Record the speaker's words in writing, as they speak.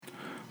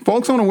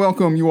Folks, I want to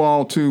welcome you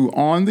all to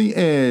On the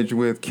Edge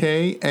with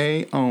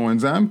K.A.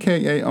 Owens. I'm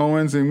K.A.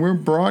 Owens, and we're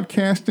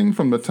broadcasting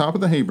from the top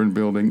of the Habron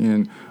Building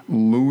in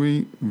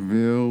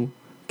Louisville,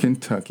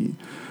 Kentucky.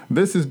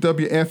 This is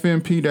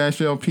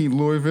WFMP-LP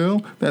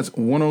Louisville. That's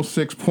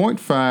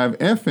 106.5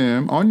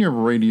 FM on your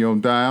radio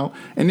dial.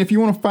 And if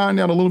you want to find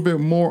out a little bit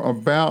more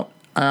about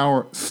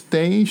our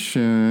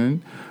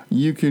station,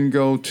 you can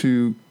go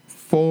to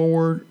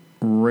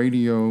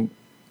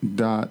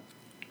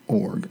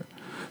forwardradio.org.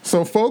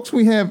 So, folks,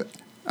 we have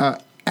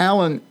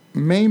Alan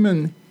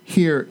Maimon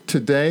here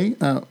today.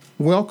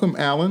 Welcome,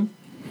 Alan.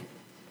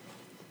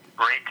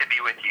 Great to be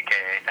with you,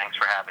 K.A. Thanks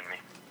for having me.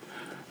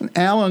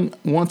 Alan,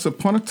 once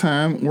upon a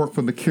time, worked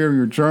for the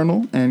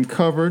Courier-Journal and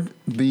covered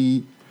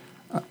the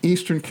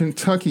eastern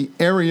Kentucky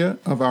area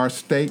of our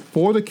state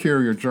for the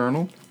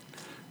Courier-Journal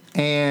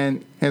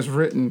and has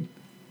written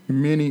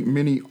many,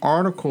 many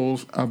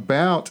articles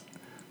about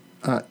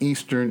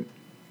eastern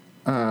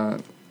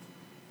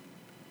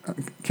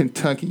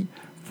Kentucky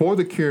for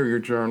the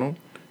Courier-Journal,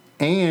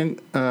 and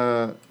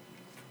as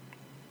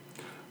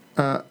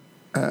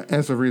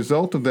a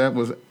result of that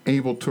was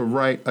able to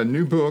write a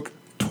new book,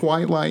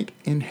 Twilight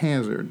in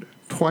Hazard.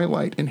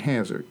 Twilight in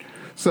Hazard.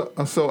 So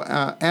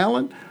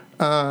Alan,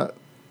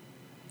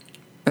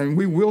 and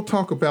we will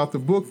talk about the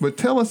book, but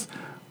tell us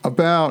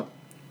about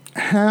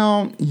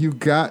how you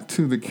got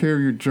to the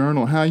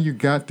Courier-Journal, how you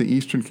got to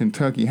Eastern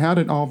Kentucky. How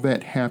did all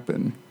that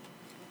happen?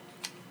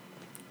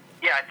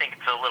 Yeah, I think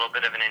it's a little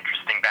bit of an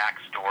interesting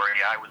backstory.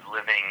 I was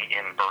living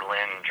in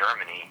Berlin,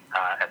 Germany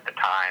at the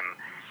time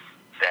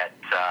that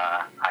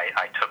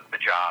I took the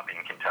job in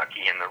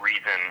Kentucky, and the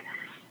reason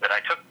that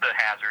I took the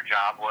Hazard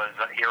job was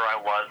here I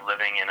was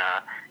living in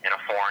a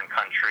foreign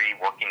country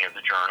working as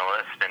a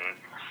journalist, and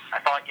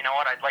I thought, you know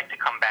what, I'd like to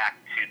come back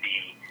to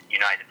the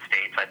United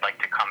States. I'd like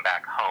to come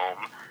back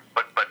home.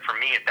 But for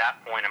me, at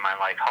that point in my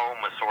life, home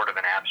was sort of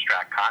an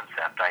abstract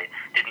concept. I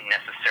didn't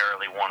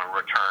necessarily want to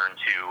return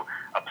to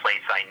a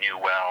place I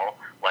knew well,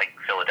 like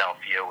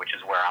Philadelphia, which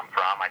is where I'm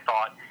from. I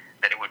thought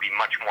that it would be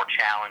much more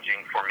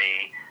challenging for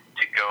me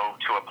to go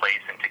to a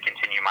place and to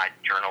continue my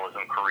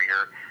journalism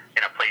career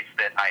in a place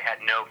that I had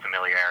no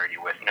familiarity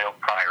with, no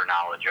prior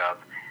knowledge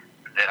of,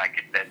 that I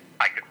could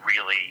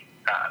really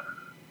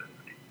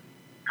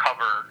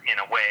cover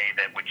in a way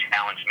that would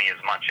challenge me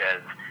as much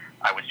as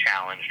I was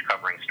challenged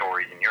covering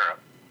stories in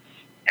Europe.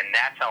 And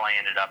that's how I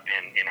ended up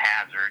in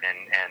Hazard,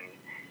 and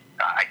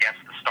I guess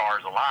the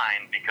stars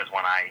aligned, because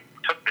when I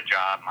took the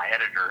job, my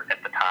editor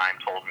at the time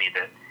told me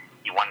that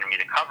he wanted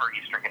me to cover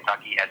Eastern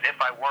Kentucky as if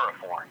I were a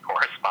foreign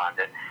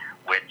correspondent,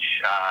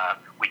 which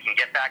we can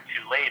get back to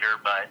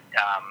later, but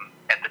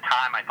at the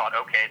time I thought,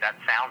 okay, that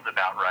sounds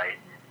about right,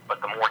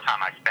 but the more time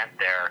I spent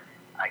there,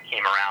 I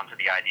came around to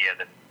the idea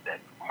that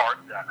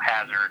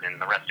Hazard and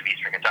the rest of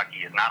Eastern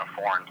Kentucky is not a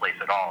foreign place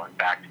at all. In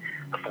fact,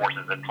 the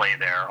forces that play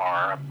there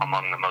are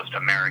among the most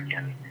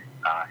American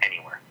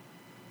anywhere.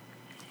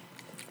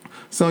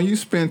 So you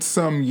spent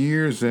some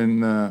years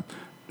in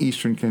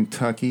Eastern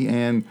Kentucky,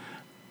 and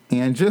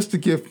just to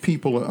give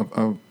people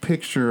a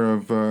picture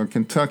of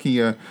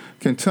Kentucky,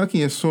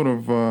 Kentucky is sort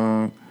of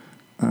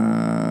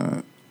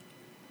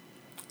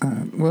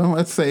well,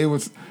 let's say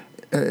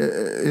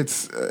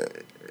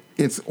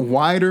it's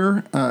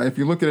wider. If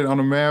you look at it on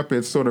a map,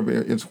 it's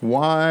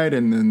wide,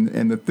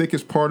 and the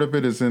thickest part of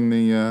it is in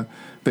the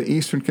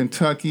eastern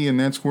Kentucky, and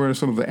that's where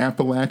some of the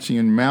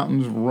Appalachian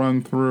Mountains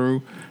run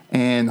through.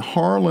 And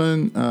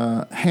Harlan,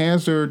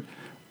 Hazard,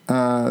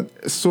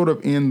 sort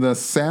of in the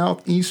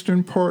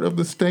southeastern part of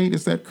the state.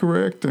 Is that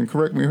correct? And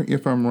correct me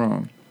if I'm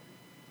wrong.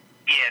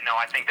 Yeah, no,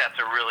 I think that's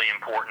a really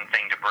important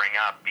thing to bring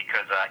up,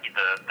 because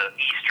the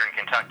Eastern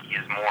Kentucky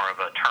is more of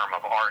a term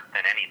of art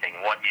than anything.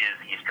 What is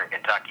Eastern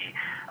Kentucky?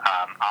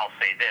 I'll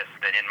say this,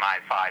 that in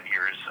my 5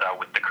 years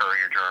with the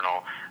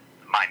Courier-Journal,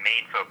 my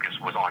main focus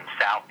was on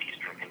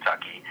southeastern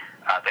Kentucky,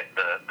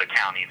 the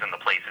counties and the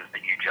places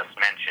that you just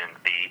mentioned,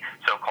 the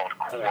so-called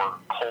core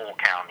coal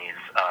counties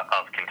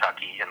of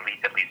Kentucky,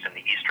 at least in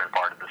the eastern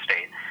part of the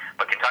state.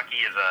 But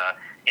Kentucky is an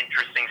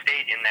interesting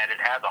state in that it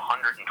has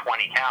 120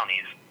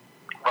 counties,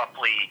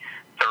 roughly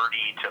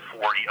 30 to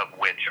 40 of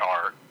which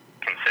are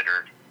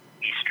considered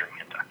eastern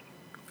Kentucky.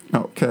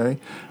 Okay.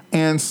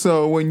 And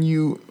so when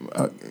you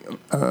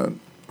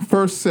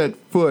first set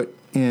foot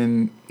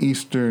in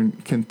eastern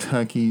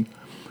Kentucky,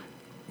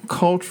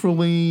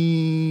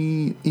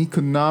 culturally,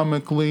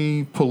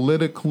 economically,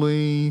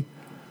 politically,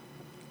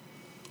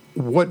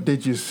 what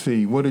did you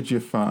see? What did you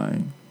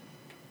find?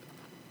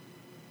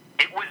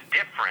 It was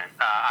different.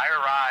 I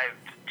arrived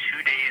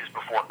 2 days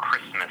before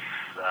Christmas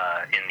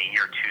in the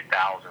year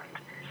 2000,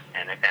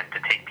 and to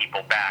take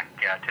people back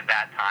to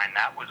that time,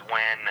 that was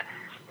when,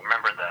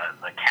 remember,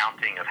 the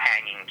counting of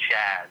hanging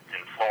chads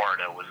in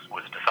Florida was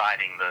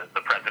deciding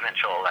the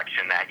presidential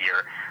election that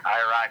year.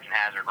 I arrived in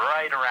Hazard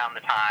right around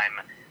the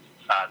time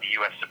the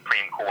U.S.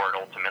 Supreme Court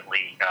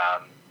ultimately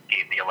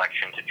gave the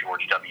election to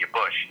George W.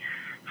 Bush.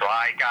 So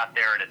I got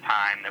there at a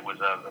time that was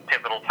a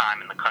pivotal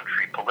time in the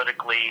country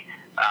politically,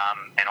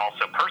 and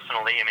also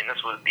personally. I mean,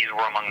 these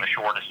were among the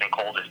shortest and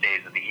coldest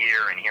days of the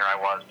year, and here I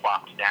was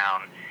plopped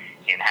down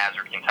in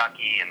Hazard,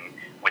 Kentucky, and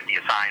with the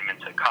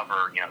assignment to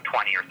cover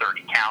 20 or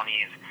 30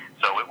 counties.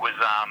 So it was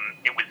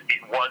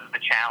the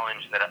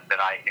challenge that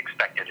I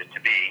expected it to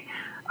be.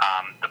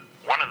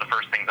 One of the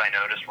first things I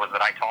noticed was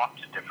that I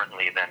talked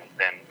differently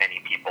than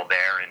many people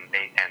there, and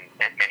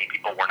many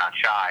people were not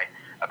shy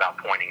about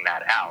pointing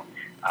that out.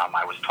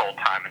 I was told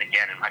time and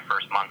again in my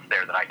first month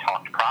there that I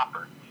talked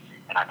proper,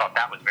 and I thought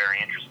that was very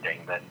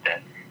interesting. That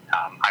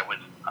it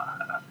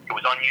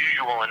was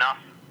unusual enough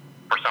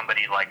for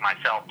somebody like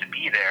myself to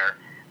be there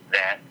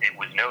that it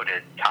was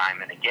noted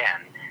time and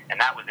again, and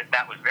that was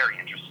very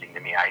interesting to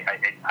me.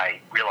 I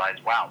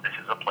realized, wow, this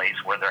is a place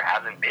where there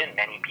haven't been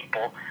many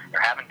people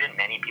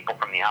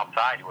from the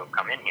outside who have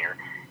come in here,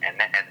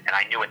 and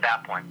I knew at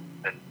that point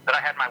that I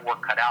had my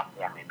work cut out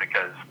for me,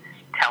 because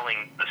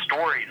telling the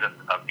stories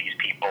of these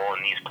people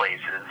and these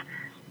places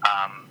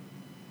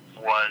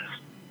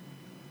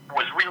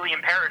was really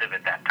imperative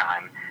at that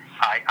time.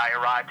 I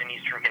arrived in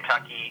Eastern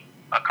Kentucky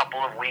a couple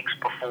of weeks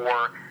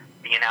before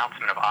the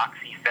announcement of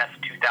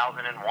OxyFest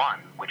 2001,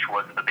 which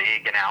was the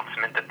big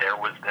announcement that there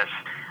was this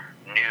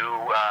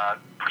new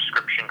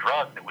prescription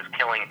drug that was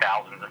killing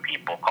thousands of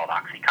people called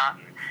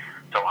OxyContin.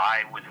 So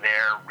I was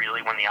there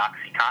really when the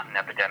OxyContin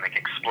epidemic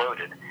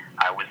exploded.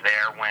 I was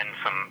there when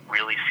some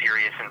really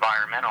serious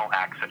environmental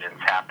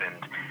accidents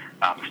happened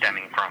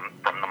stemming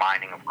from the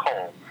mining of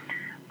coal.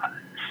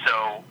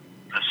 So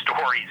the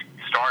stories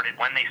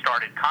when they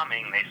started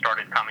coming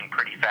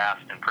pretty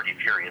fast and pretty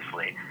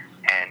furiously,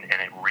 and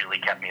it really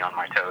kept me on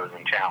my toes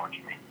and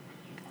challenged me.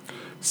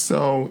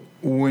 So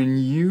when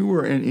you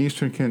were in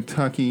Eastern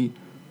Kentucky,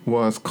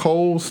 was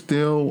coal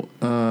still,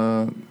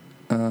 the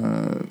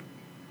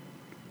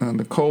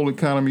coal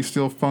economy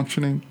still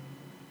functioning?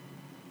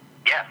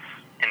 Yes.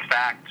 In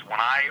fact, when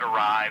I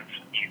arrived,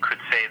 you could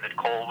say that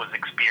coal was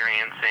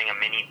experiencing a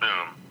mini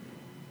boom.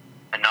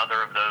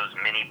 Another of those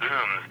mini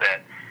booms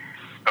that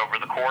over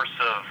the course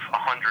of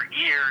 100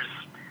 years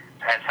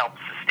has helped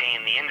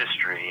sustain the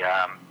industry.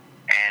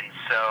 And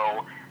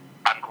so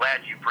I'm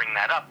glad you bring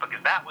that up,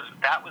 because that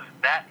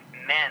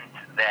meant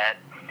that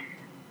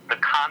the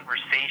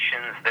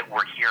conversations that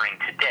we're hearing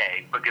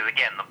today, because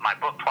again, my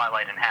book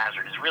Twilight In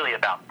Hazard is really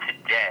about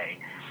today.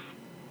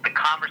 The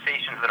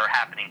conversations that are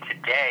happening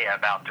today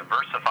about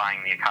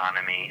diversifying the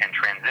economy and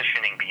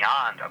transitioning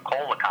beyond a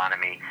coal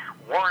economy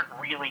weren't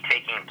really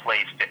taking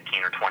place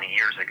 15 or 20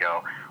 years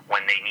ago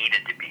when they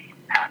needed to be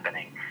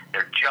happening.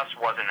 There just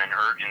wasn't an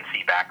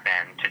urgency back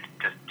then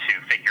to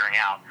figuring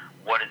out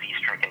what is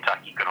Eastern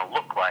Kentucky going to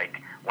look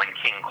like when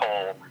King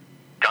Coal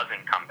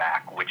doesn't come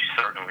back, which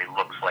certainly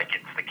looks like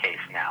it's the case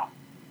now.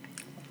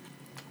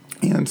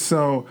 And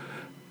so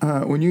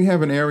when you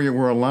have an area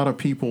where a lot of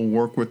people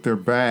work with their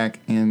back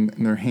and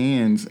their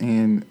hands,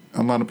 and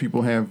a lot of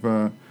people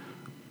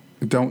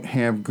don't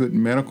have good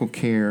medical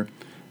care,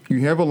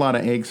 you have a lot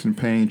of aches and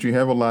pains, you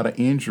have a lot of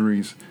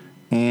injuries,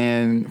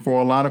 and for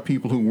a lot of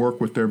people who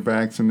work with their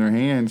backs and their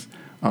hands,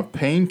 a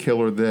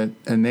painkiller that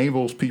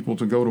enables people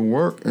to go to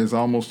work is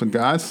almost a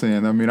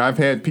godsend. I mean, I've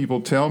had people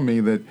tell me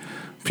that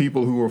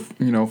people who are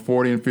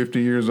 40 and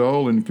 50 years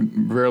old and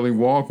can barely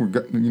walk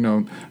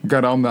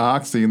got on the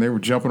oxy and they were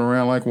jumping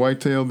around like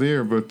white-tailed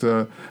deer. But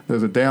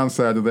there's a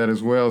downside to that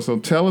as well. So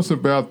tell us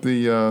about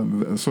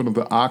the sort of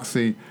the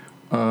oxy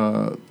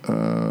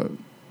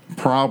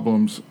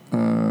problems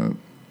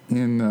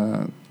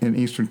in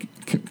Eastern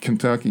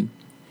Kentucky.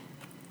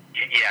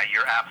 Yeah,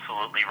 you're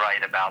absolutely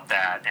right about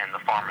that. And the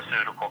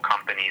pharmaceutical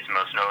companies,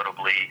 most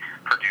notably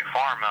Purdue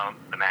Pharma,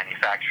 the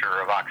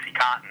manufacturer of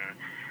OxyContin,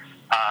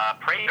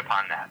 preyed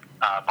upon that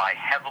by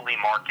heavily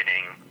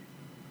marketing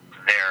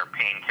their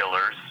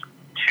painkillers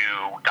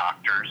to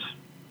doctors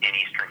in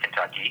Eastern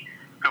Kentucky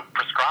who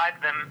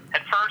prescribed them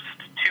at first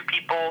to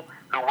people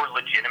who were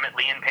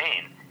legitimately in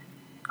pain,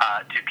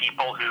 to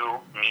people who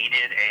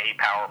needed a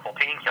powerful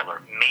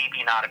painkiller,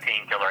 maybe not a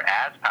painkiller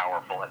as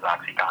powerful as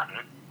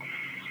OxyContin.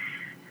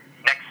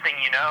 Next thing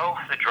you know,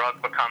 the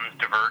drug becomes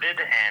diverted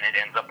and it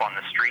ends up on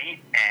the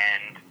street,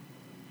 and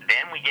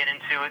then we get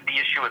into the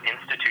issue of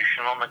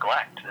institutional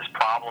neglect. This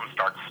problem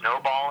starts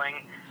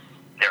snowballing.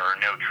 There are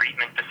no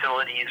treatment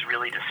facilities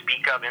really to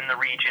speak of in the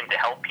region to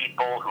help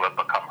people who have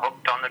become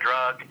hooked on the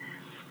drug.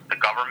 The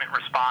government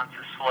response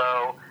is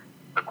slow.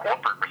 The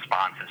corporate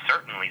response is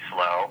certainly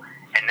slow.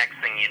 And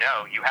next thing you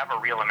know, you have a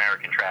real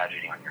American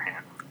tragedy on your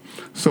hands.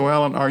 So,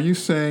 Alan, are you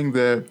saying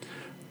that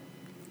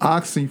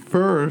Oxy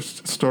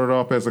first started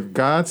off as a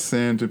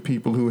godsend to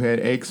people who had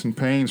aches and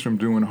pains from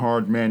doing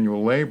hard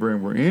manual labor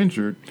and were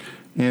injured,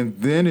 and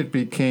then it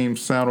became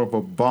sort of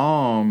a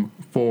balm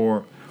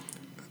for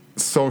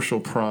social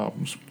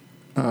problems?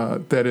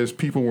 That is,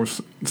 people were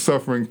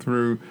suffering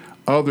through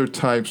other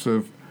types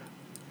of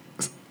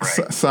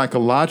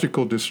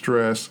psychological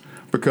distress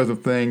because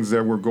of things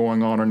that were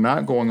going on or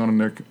not going on in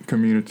their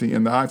community,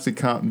 and the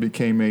OxyContin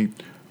became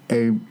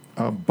a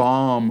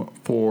balm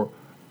for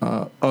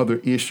other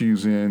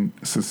issues in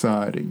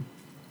society.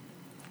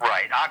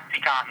 Right.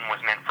 OxyContin was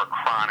meant for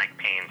chronic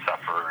pain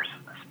sufferers,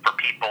 for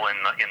people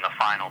in the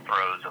final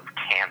throes of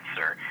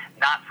cancer,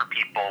 not for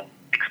people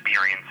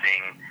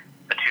experiencing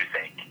a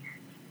toothache.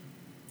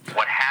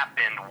 What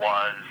happened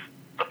was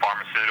the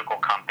pharmaceutical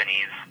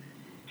companies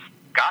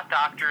got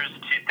doctors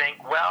to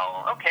think,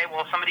 well, okay,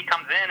 well, if somebody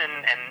comes in and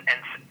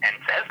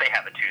says they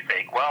have a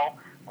toothache, well,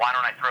 why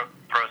don't I throw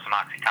some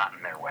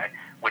OxyContin their way,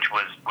 which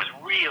was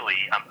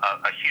really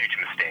a huge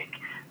mistake.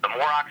 The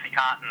more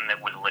OxyContin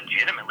that was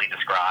legitimately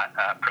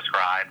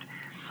prescribed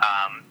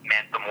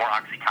meant the more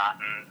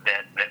OxyContin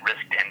that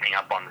risked ending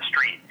up on the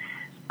street.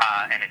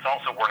 And it's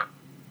also worth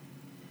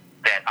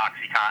that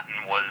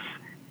OxyContin was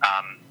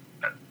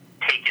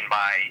taken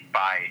by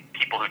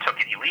people who took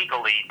it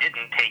illegally,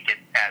 didn't take it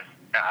as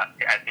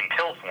in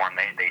pill form.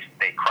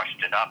 They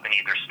crushed it up and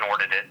either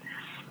snorted it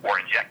or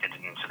injected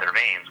it into their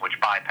veins, which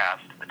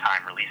bypassed the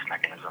time-release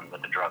mechanism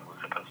that the drug was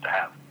supposed to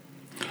have.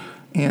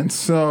 And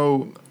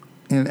so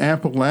in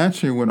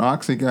Appalachia, when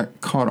Oxy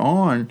got caught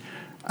on,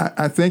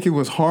 I think it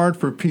was hard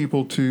for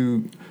people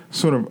to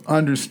sort of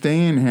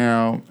understand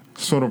how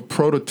sort of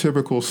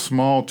prototypical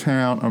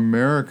small-town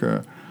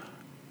America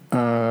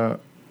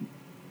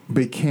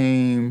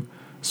became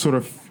sort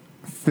of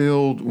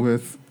filled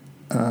with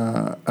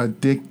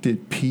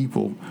addicted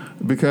people.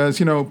 Because,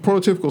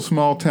 prototypical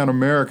small-town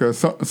America,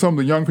 some of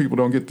the young people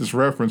don't get this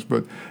reference,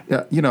 but,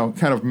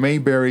 kind of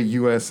Mayberry,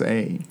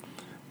 USA.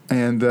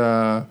 And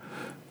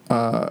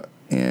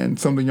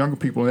some of the younger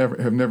people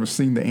have never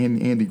seen the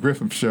Andy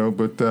Griffith Show,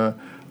 but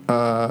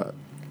for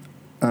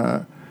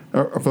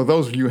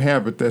those of you who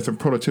have it, that's a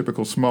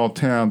prototypical small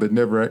town that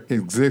never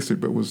existed,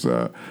 but was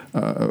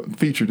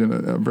featured in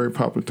a very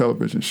popular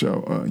television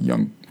show,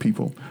 Young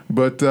People.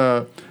 But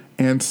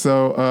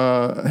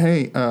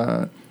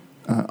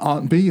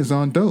Aunt B is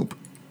on dope.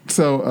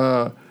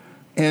 So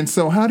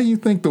how do you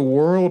think the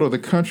world or the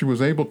country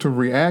was able to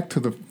react to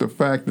the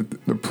fact that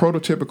the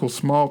prototypical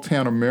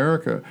small-town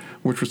America,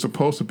 which was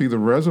supposed to be the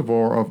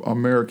reservoir of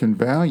American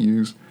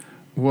values,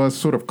 was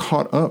sort of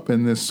caught up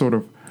in this sort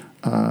of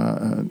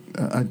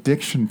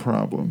addiction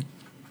problem?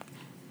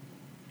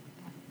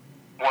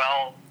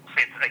 Well,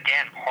 it's,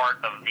 again, part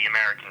of the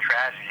American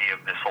tragedy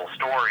of this whole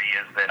story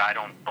is that I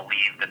don't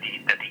believe that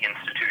the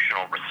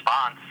institutional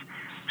response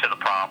to the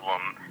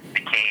problem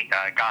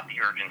got the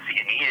urgency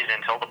it needed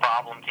until the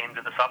problem came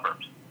to the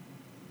suburbs.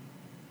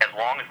 As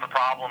long as the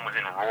problem was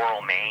in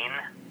rural Maine,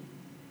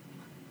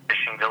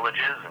 fishing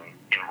villages, and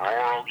in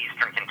rural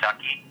eastern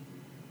Kentucky,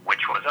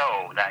 which was,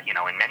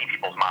 in many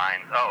people's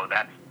minds,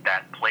 that's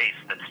that place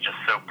that's just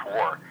so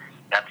poor.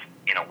 That's,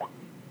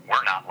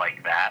 we're not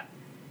like that.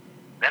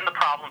 Then the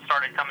problem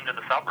started coming to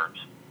the suburbs,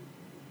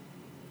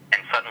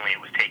 and suddenly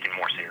it was taken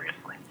more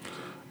seriously.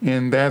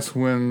 And that's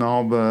when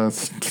all the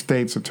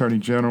state's attorney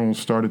generals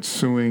started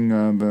suing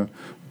the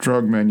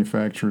drug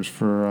manufacturers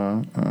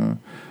for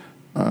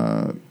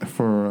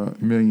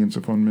millions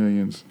upon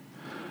millions.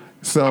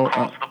 So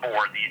across the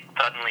board,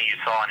 suddenly you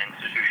saw an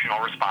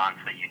institutional response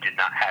that you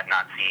had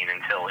not seen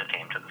until it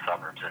came to the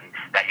suburbs, and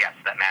that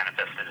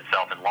manifested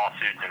itself in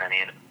lawsuits and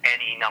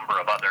any number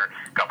of other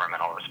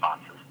governmental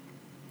responses.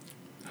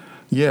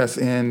 Yes,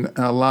 and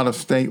a lot of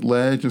state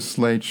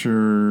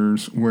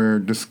legislatures were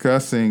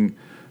discussing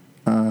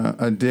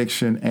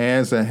addiction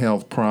as a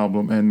health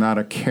problem and not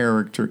a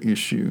character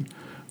issue,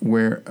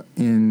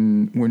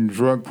 when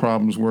drug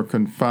problems were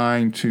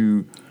confined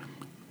to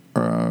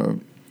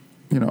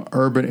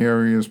urban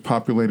areas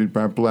populated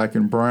by black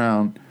and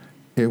brown,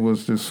 it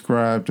was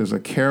described as a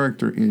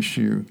character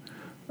issue.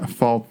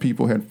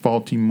 People had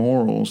faulty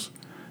morals,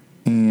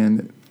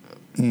 and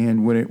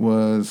when it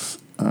was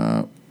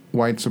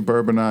white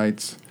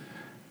suburbanites,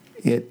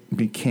 it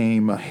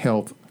became a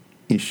health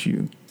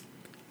issue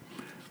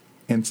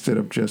instead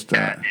of just.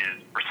 That is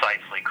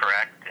precisely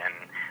correct, and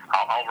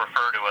I'll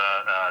refer to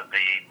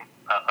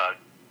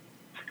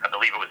I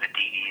believe it was a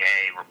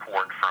DEA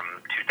report from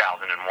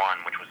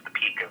 2001, which was the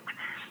peak of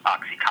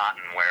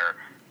OxyContin, where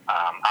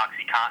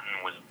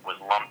OxyContin was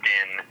lumped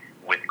in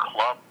with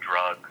club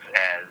drugs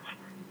as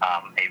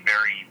a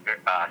very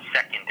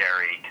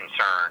secondary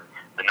concern.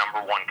 The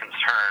number one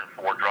concern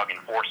for drug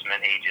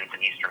enforcement agents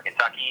in eastern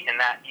Kentucky in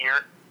that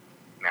year,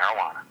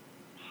 marijuana.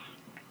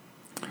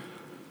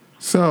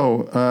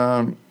 So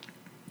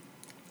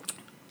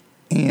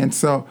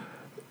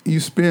you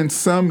spent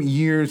some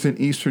years in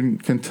eastern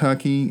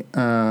Kentucky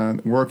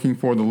working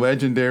for the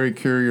legendary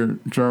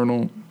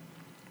Courier-Journal,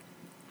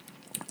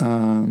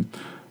 and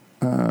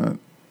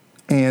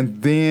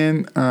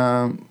then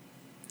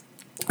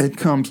it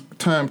comes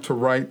time to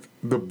write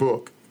the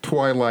book,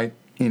 Twilight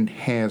In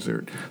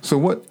Hazard. So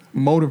what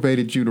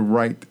motivated you to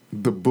write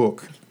the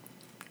book?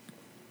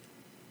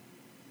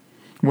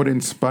 What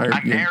inspired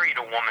you? I married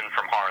a woman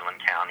from Harlan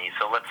County,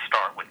 so let's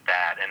start with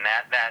that. And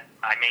that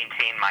I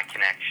maintained my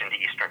connection to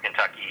eastern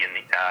Kentucky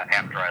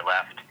after I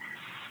left.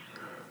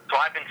 So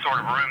I've been sort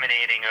of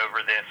ruminating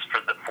over this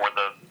for the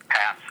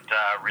past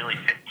really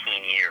 15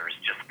 years,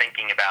 just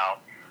thinking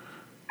about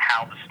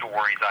how the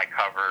stories I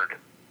covered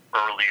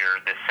earlier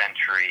this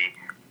century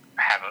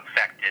have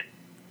affected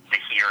the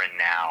here and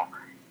now.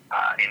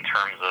 in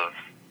terms of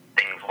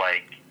things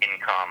like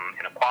income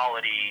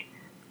inequality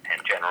and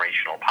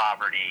generational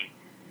poverty.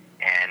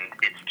 And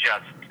it's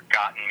just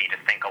gotten me to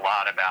think a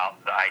lot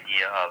about the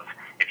idea of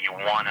if you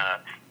want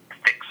to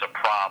fix a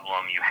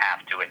problem, you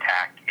have to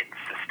attack its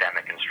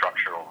systemic and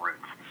structural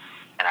roots.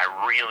 And I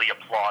really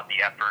applaud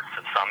the efforts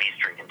of some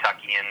Eastern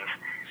Kentuckians,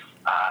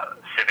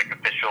 civic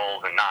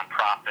officials and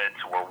nonprofits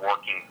who are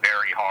working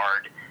very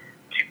hard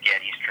to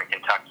get Eastern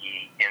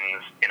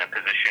Kentuckians in a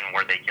position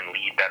where they can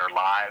lead better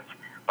lives.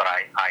 But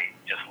I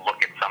just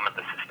look at some of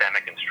the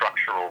systemic and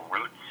structural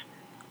roots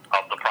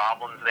of the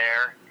problems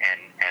there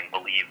and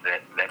believe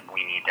that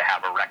we need to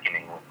have a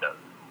reckoning with those.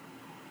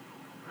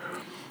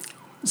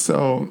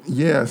 So,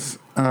 yes.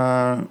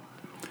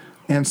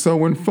 And so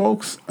when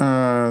folks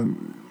are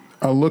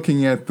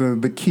looking at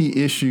the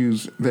key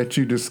issues that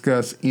you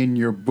discuss in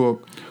your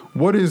book,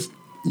 what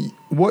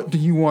do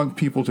you want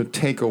people to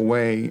take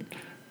away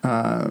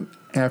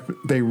after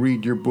they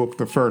read your book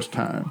the first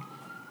time?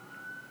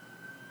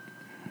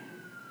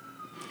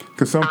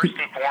 First and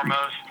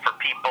foremost, for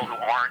people who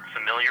aren't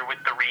familiar with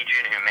the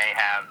region, who may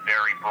have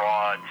very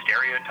broad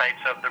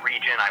stereotypes of the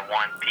region, I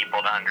want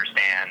people to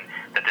understand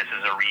that this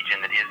is a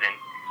region that isn't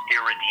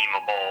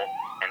irredeemable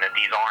and that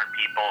these aren't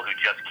people who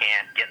just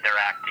can't get their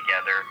act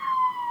together,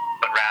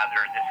 but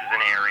rather this is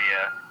an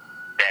area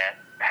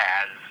that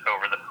has,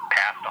 over the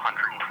past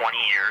 120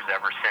 years,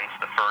 ever since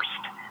the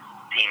first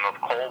seam of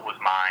coal was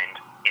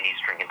mined in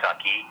Eastern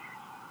Kentucky,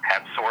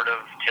 have sort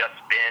of just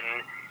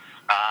been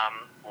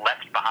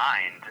left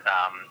behind.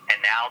 And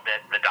now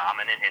that the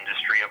dominant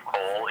industry of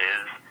coal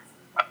is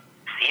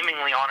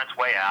seemingly on its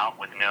way out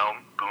with no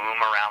boom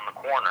around the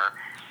corner,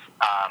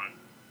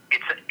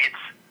 it's an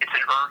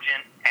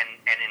urgent and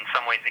in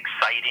some ways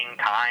exciting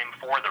time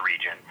for the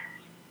region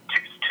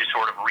to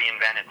sort of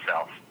reinvent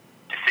itself,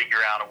 to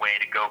figure out a way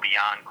to go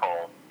beyond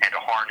coal and to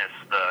harness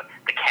the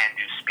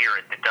can-do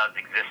spirit that does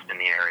exist in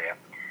the area.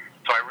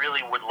 So I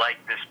really would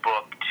like this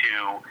book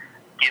to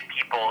give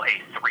people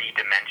a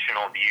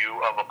three-dimensional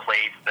view of a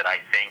place that I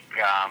think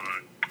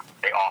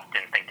they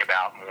often think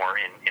about more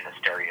in a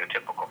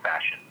stereotypical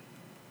fashion.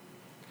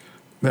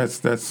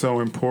 That's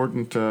so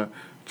important.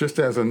 Just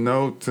as a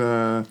note,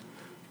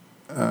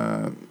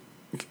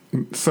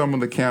 some of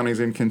the counties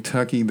in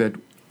Kentucky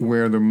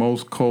where the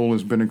most coal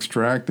has been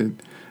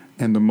extracted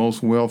and the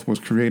most wealth was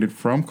created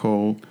from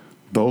coal,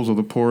 those are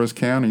the poorest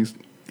counties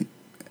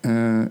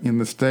in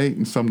the state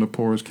and some of the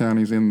poorest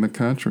counties in the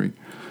country.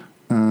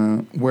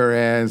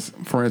 Whereas,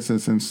 for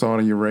instance, in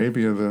Saudi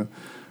Arabia,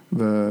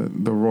 the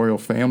royal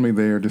family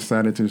there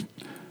decided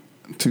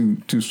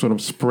to sort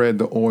of spread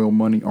the oil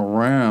money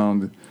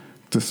around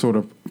to sort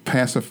of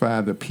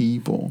pacify the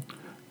people.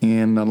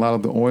 And a lot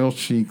of the oil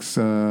sheiks,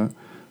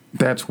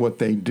 that's what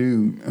they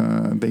do.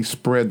 They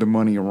spread the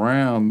money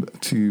around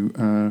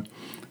to,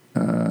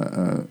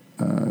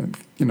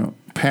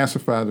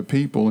 pacify the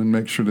people and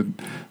make sure that,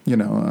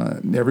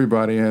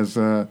 everybody has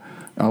a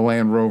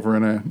Land Rover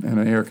and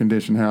an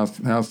air-conditioned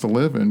house to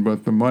live in.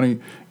 But the money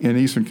in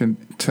Eastern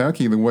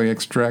Kentucky, the way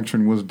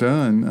extraction was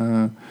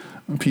done,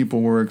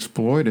 people were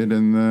exploited,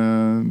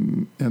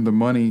 and the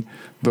money,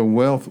 the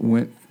wealth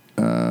went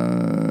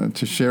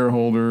to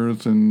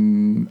shareholders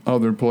and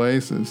other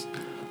places.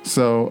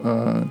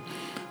 So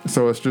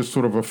it's just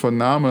sort of a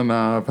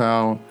phenomena of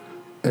how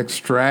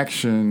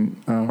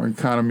extraction or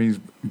economies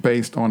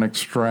based on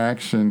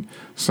extraction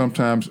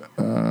sometimes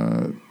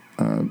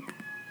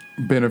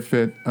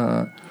benefit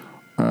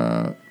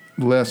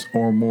less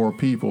or more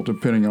people,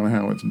 depending on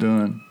how it's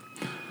done.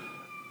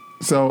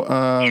 So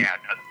yeah,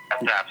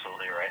 that's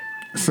absolutely right.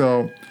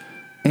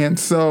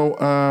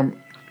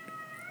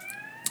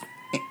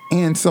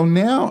 So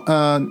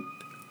now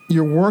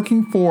you're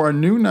working for a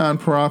new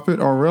nonprofit,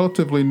 or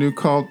relatively new,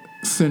 called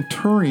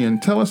Centurion.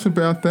 Tell us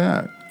about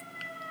that.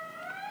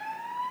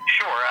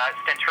 Sure.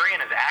 Centurion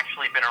has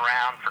actually been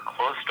around for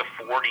close to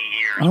 40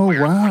 years. Oh,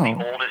 We're wow. the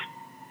oldest.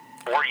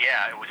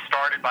 It was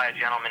started by a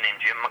gentleman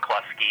named Jim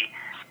McCluskey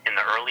in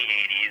the early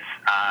 80s.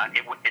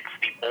 It's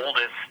the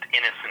oldest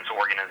innocence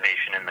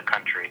organization in the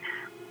country.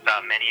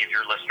 Many of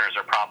your listeners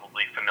are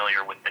probably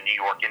familiar with the New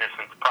York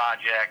Innocence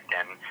Project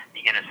and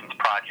the Innocence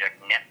Project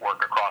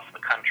network across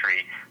the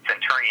country.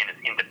 Centurion is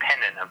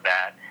independent of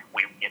that.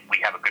 We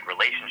have a good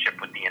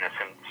relationship with the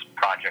Innocence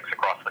Projects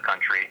across the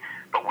country,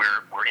 but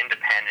we're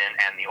independent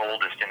and the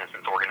oldest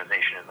innocence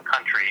organization in the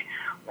country.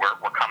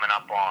 We're coming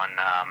up on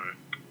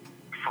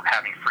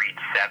having freed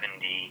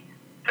 70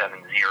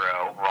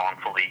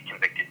 wrongfully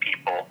convicted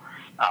people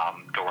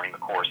during the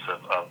course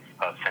of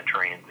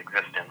Centurion's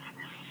existence.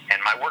 And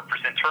my work for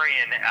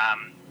Centurion,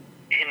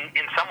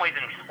 in some ways,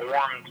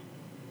 informed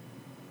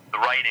the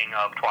writing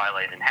of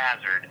Twilight In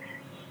Hazard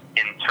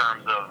in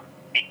terms of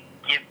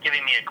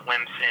giving me a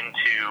glimpse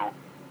into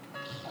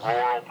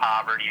rural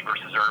poverty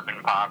versus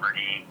urban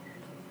poverty,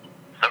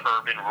 the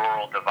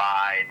urban-rural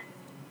divide.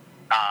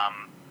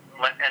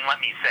 And let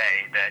me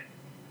say that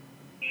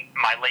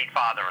my late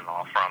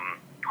father-in-law from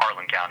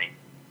Harlan County,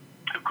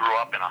 who grew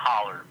up in a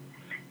holler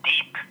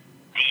deep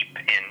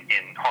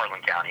in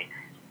Harlan County,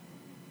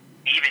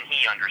 even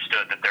he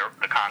understood that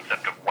the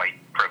concept of white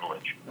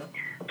privilege.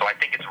 So I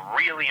think it's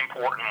really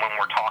important when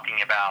we're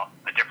talking about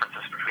the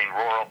differences between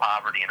rural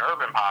poverty and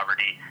urban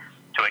poverty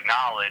to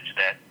acknowledge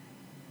that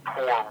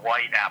poor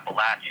white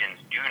Appalachians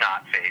do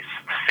not face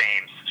the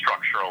same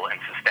structural and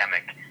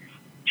systemic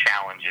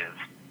challenges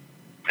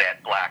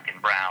that black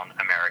and brown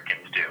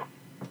Americans do.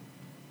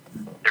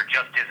 There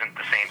just isn't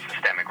the same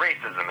systemic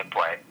racism at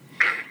play.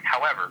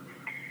 However,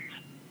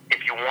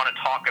 if you want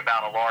to talk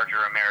about a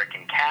larger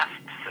American caste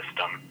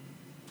system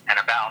and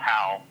about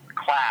how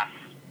class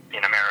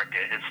in America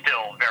is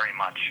still very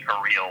much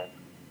a real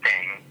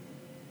thing,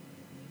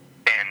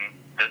 then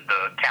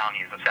the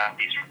counties of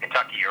southeastern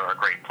Kentucky are a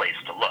great place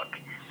to look.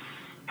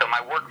 So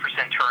my work for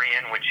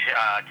Centurion, which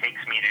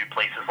takes me to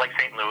places like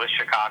St. Louis,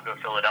 Chicago,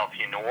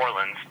 Philadelphia, New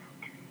Orleans,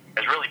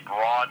 has really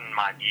broadened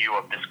my view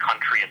of this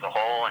country as a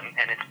whole, and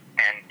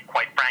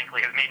quite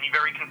frankly has made me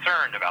very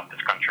concerned about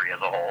this country as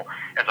a whole,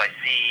 as I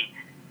see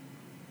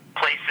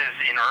places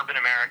in urban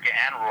America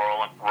and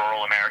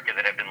rural America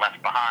that have been left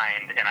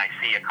behind, and I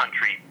see a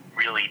country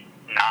really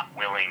not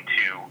willing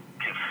to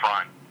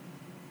confront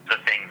the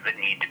things that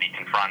need to be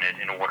confronted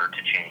in order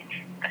to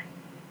change things.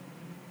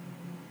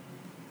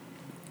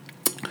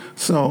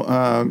 So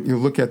you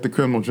look at the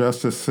criminal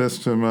justice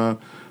system.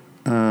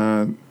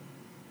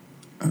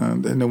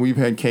 And we've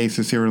had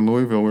cases here in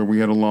Louisville where we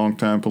had a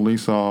longtime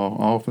police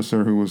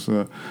officer who was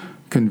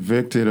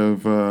convicted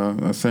of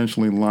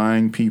essentially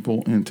lying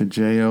people into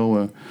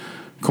jail,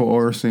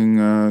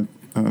 coercing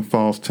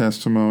false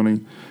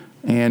testimony.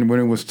 And when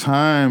it was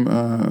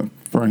time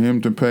for him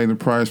to pay the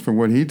price for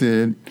what he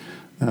did,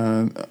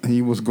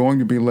 he was going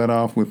to be let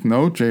off with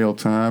no jail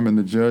time, and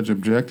the judge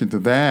objected to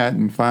that.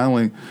 And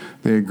finally,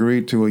 they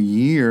agreed to a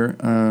year.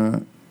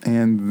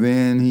 And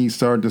then he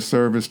started to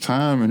serve his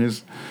time, and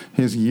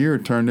his year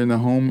turned into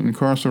home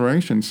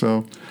incarceration.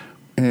 So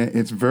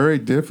it's very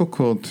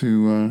difficult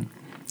to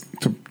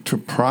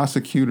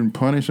prosecute and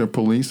punish a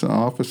police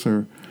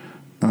officer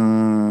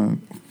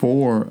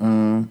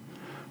for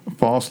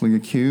falsely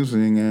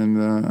accusing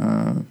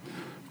and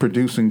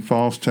producing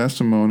false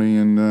testimony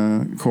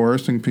and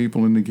coercing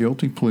people into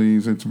guilty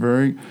pleas. It's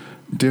very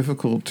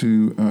difficult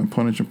to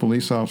punish a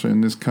police officer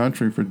in this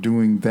country for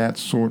doing that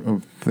sort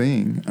of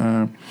thing.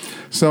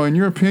 So, in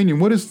your opinion,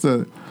 what is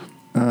the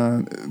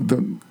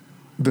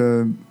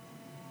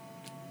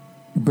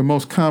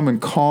most common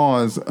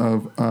cause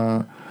of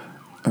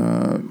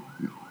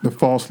the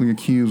falsely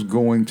accused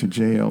going to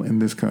jail in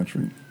this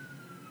country?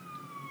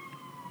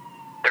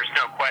 There's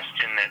no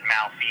question that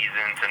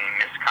malfeasance and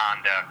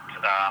misconduct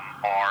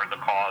are the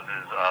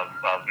causes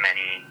of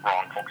many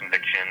wrongful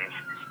convictions,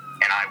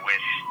 and I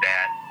wish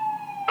that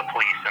the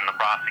police and the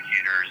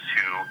prosecutors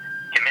who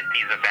commit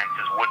these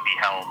offenses would be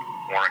held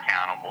more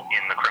accountable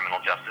in the criminal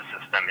justice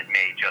system. It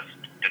may just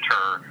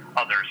deter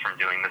others from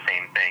doing the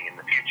same thing in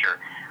the future.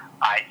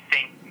 I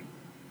think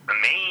the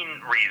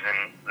main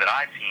reason that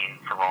I've seen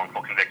for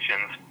wrongful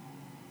convictions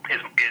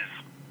is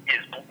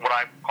what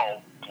I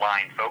call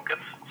blind focus.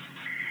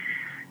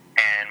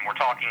 And we're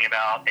talking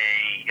about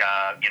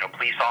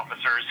police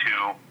officers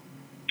who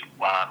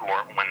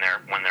are, when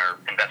they're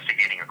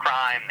investigating a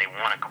crime, they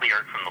want to clear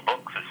it from the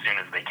books as soon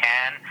as they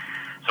can.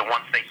 So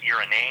once they hear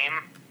a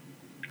name,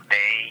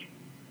 they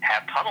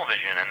have tunnel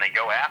vision and they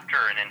go after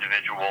an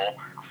individual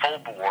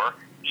full bore,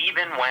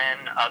 even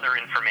when other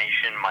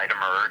information might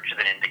emerge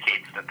that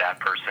indicates that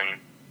person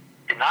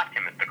did not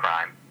commit the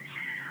crime.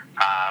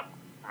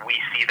 We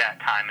see that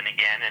time and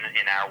again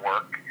in our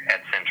work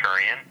at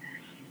Centurion,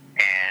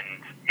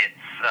 and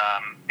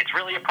it's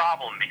really a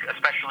problem,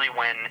 especially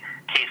when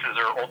cases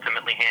are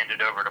ultimately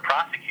handed over to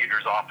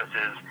prosecutors'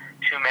 offices,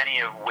 too many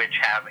of which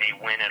have a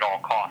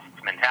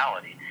win-at-all-costs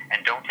mentality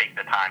and don't take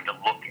the time to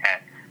look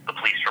at the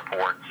police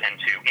reports and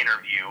to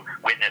interview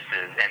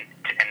witnesses and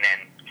then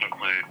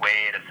conclude,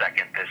 wait a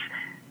second,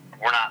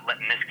 we're not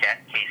letting this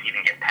case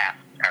even get past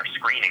our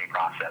screening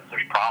process.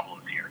 There's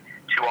problems here.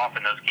 Too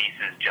often those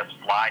cases just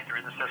fly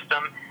through the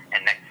system,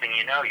 and next thing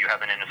you know, you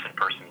have an innocent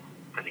person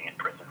sitting in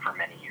prison for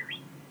many years.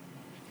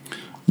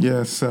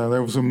 Yes,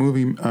 there was a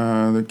movie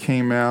that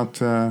came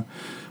out, I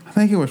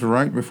think it was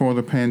right before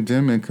the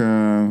pandemic,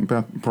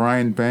 about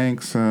Brian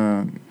Banks,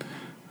 who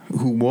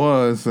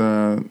was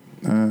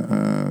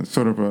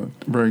sort of a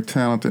very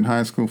talented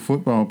high school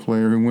football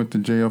player who went to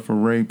jail for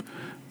rape.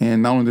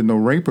 And not only did no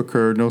rape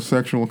occur, no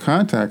sexual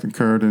contact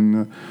occurred,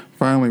 and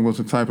finally was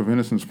a type of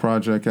innocence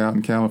project out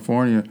in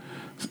California.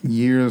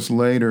 Years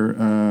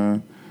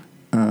later,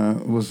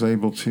 was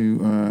able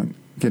to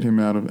get him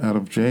out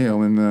of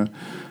jail, and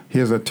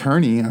his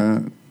attorney,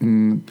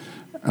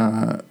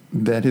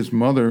 that his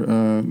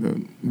mother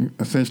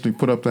essentially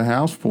put up the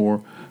house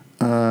for,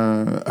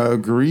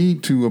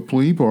 agreed to a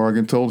plea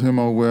bargain, told him,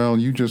 "Oh well,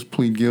 you just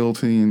plead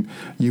guilty and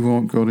you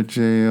won't go to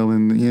jail,"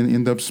 and he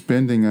ended up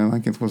spending, I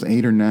think it was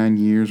 8 or 9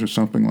 years or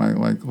something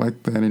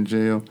like that in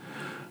jail.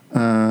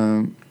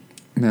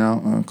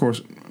 Now, of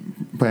course,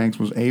 Banks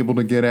was able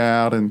to get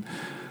out, and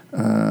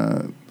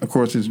of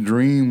course, his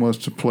dream was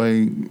to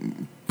play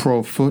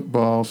pro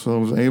football, so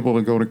was able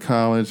to go to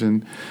college,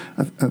 and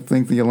I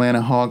think the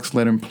Atlanta Hawks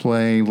let him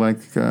play like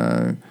 3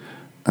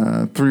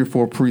 or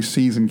 4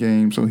 preseason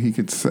games so he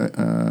could,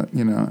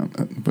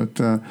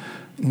 but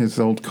his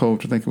old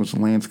coach, I think it was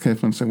Lance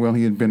Kiffin, said, well,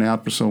 he had been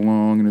out for so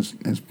long, and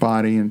his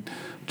body and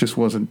just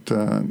wasn't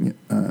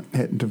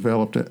hadn't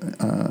developed it,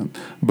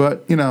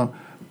 but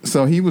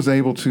so he was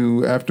able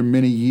to, after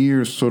many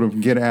years, sort of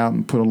get out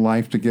and put a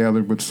life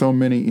together. But so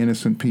many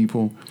innocent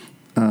people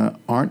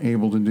aren't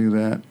able to do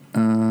that,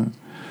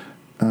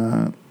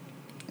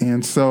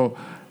 and so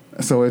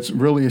it's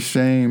really a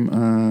shame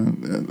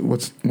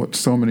what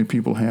so many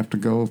people have to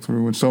go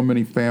through, and so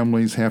many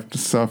families have to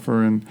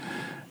suffer, and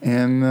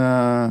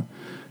I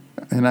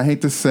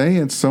hate to say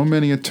it, so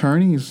many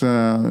attorneys,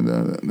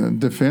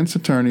 defense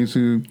attorneys,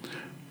 who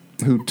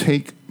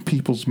take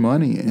people's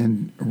money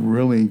and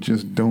really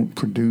just don't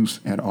produce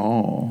at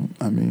all.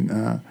 I mean,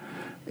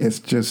 it's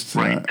just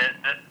right.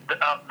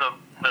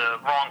 The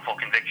wrongful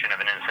conviction of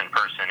an innocent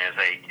person is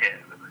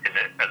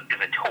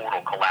a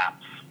total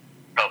collapse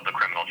of the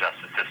criminal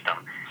justice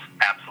system.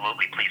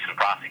 Absolutely, police and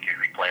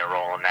prosecutors play a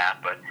role in that,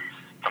 but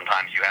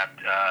sometimes you have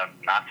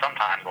not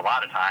sometimes, a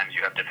lot of times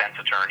you have defense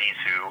attorneys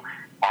who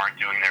aren't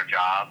doing their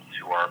jobs,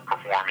 who are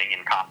performing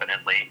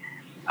incompetently.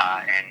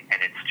 And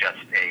it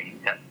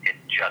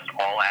just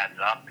all adds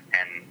up,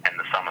 and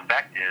the sum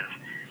effect is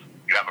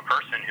you have a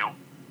person who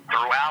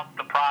throughout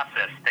the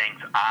process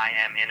thinks, I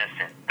am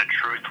innocent, the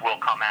truth will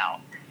come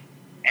out,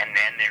 and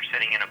then they're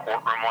sitting in a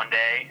courtroom one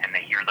day and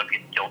they hear the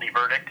guilty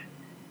verdict,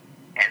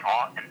 and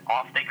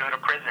off they go to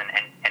prison,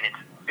 and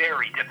it's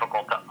very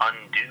difficult to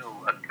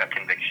undo a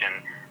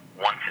conviction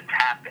once it's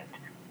happened.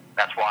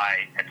 That's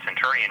why at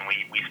Centurion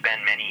we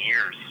spend many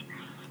years,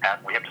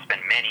 we have to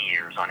spend many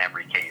years on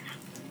every case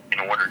in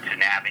order to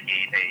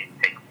navigate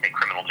a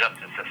criminal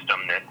justice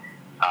system that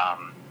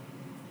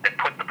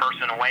put the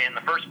person away in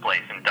the first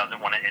place and doesn't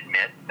want to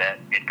admit that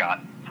it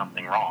got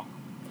something wrong.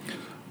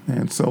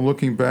 And so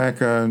looking back,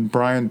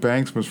 Brian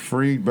Banks was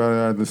freed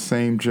by the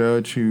same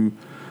judge who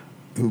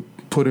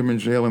put him in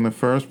jail in the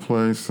first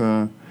place.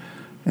 And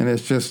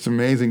it's just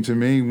amazing to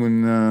me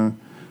when,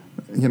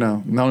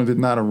 not only did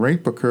not a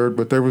rape occur,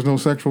 but there was no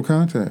sexual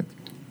contact.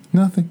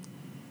 Nothing.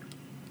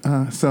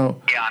 Yeah,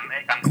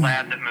 I'm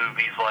glad that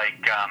movies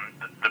like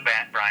the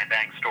Brian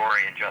Banks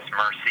story and Just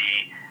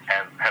Mercy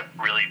have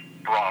really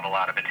brought a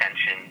lot of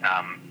attention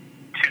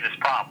to this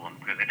problem,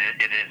 because it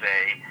is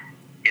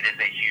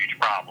a huge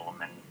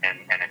problem, and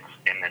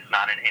it's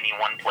not in any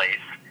one place,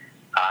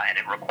 and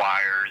it really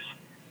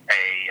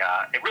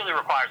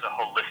requires a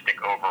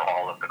holistic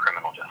overhaul of the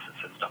criminal justice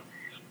system,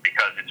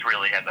 because it's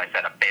really, as I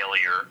said, a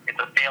failure. It's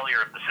a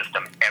failure of the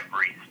system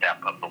every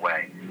step of the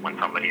way when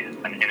somebody is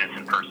an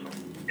innocent person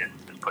is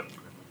put in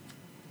prison.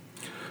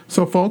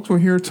 So, folks, we're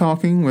here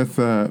talking with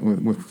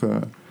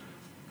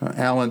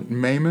Alan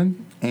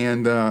Maimon,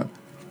 and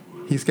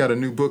he's got a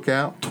new book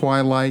out,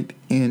 Twilight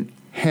in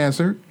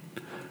Hazard.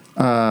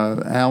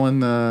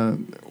 Alan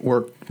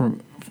worked for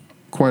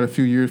quite a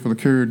few years for the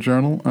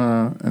Courier-Journal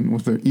and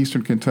was the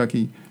Eastern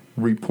Kentucky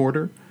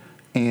reporter,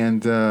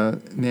 and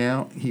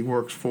now he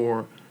works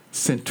for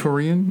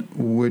Centurion,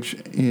 which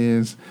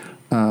is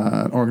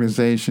an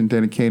organization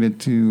dedicated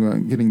to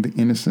getting the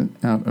innocent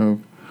out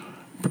of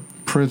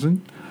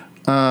prison.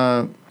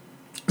 So,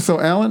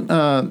 Alan,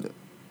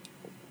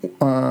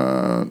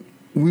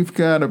 we've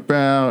got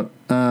about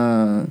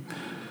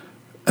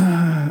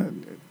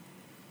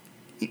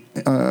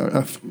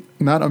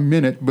not a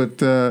minute,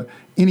 but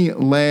any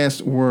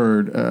last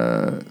word,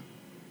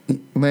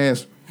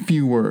 last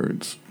few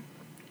words?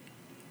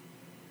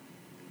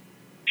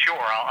 Sure,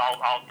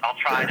 I'll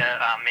try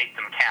to make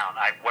them count.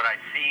 What I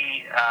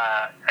see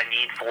a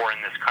need for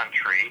in this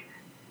country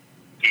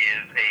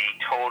is a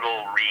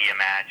total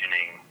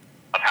reimagining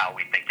of how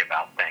we think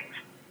about things.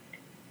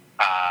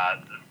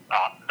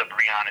 The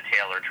Breonna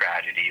Taylor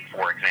tragedy,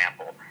 for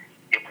example.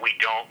 If we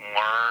don't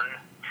learn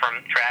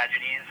from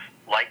tragedies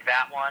like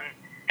that one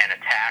and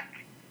attack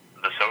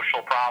the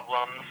social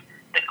problems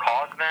that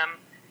cause them,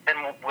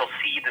 then we'll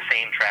see the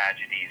same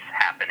tragedies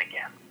happen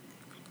again.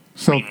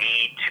 So we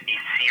need to be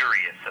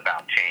serious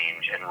about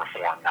change and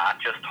reform,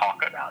 not just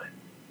talk about it.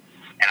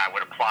 And I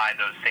would apply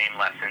those same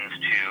lessons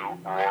to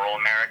rural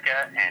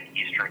America and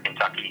Eastern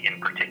Kentucky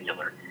in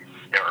particular.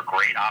 There are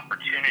great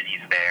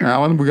opportunities there.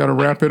 Alan, we got to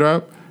wrap it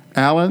up.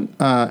 Alan,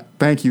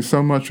 thank you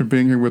so much for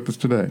being here with us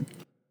today.